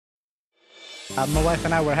My wife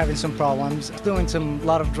and I were having some problems, doing a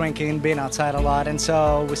lot of drinking, being outside a lot, and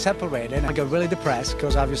so we separated. I got really depressed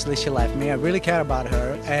because obviously she left me. I really care about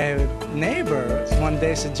her. A neighbor one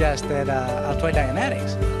day suggested I'll try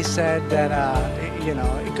Dianetics. He said that,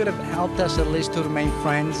 it could have helped us at least to remain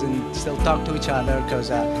friends and still talk to each other because,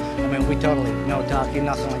 we totally, no talking,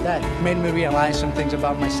 nothing like that. It made me realize some things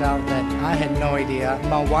about myself that I had no idea.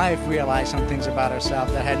 My wife realized some things about herself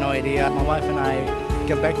that I had no idea. My wife and I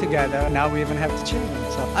get back together. Now we even have 2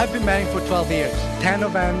 children. So I've been married for 12 years. 10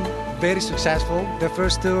 of them very successful. The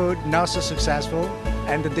first 2 not so successful.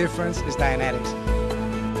 And the difference is Dianetics.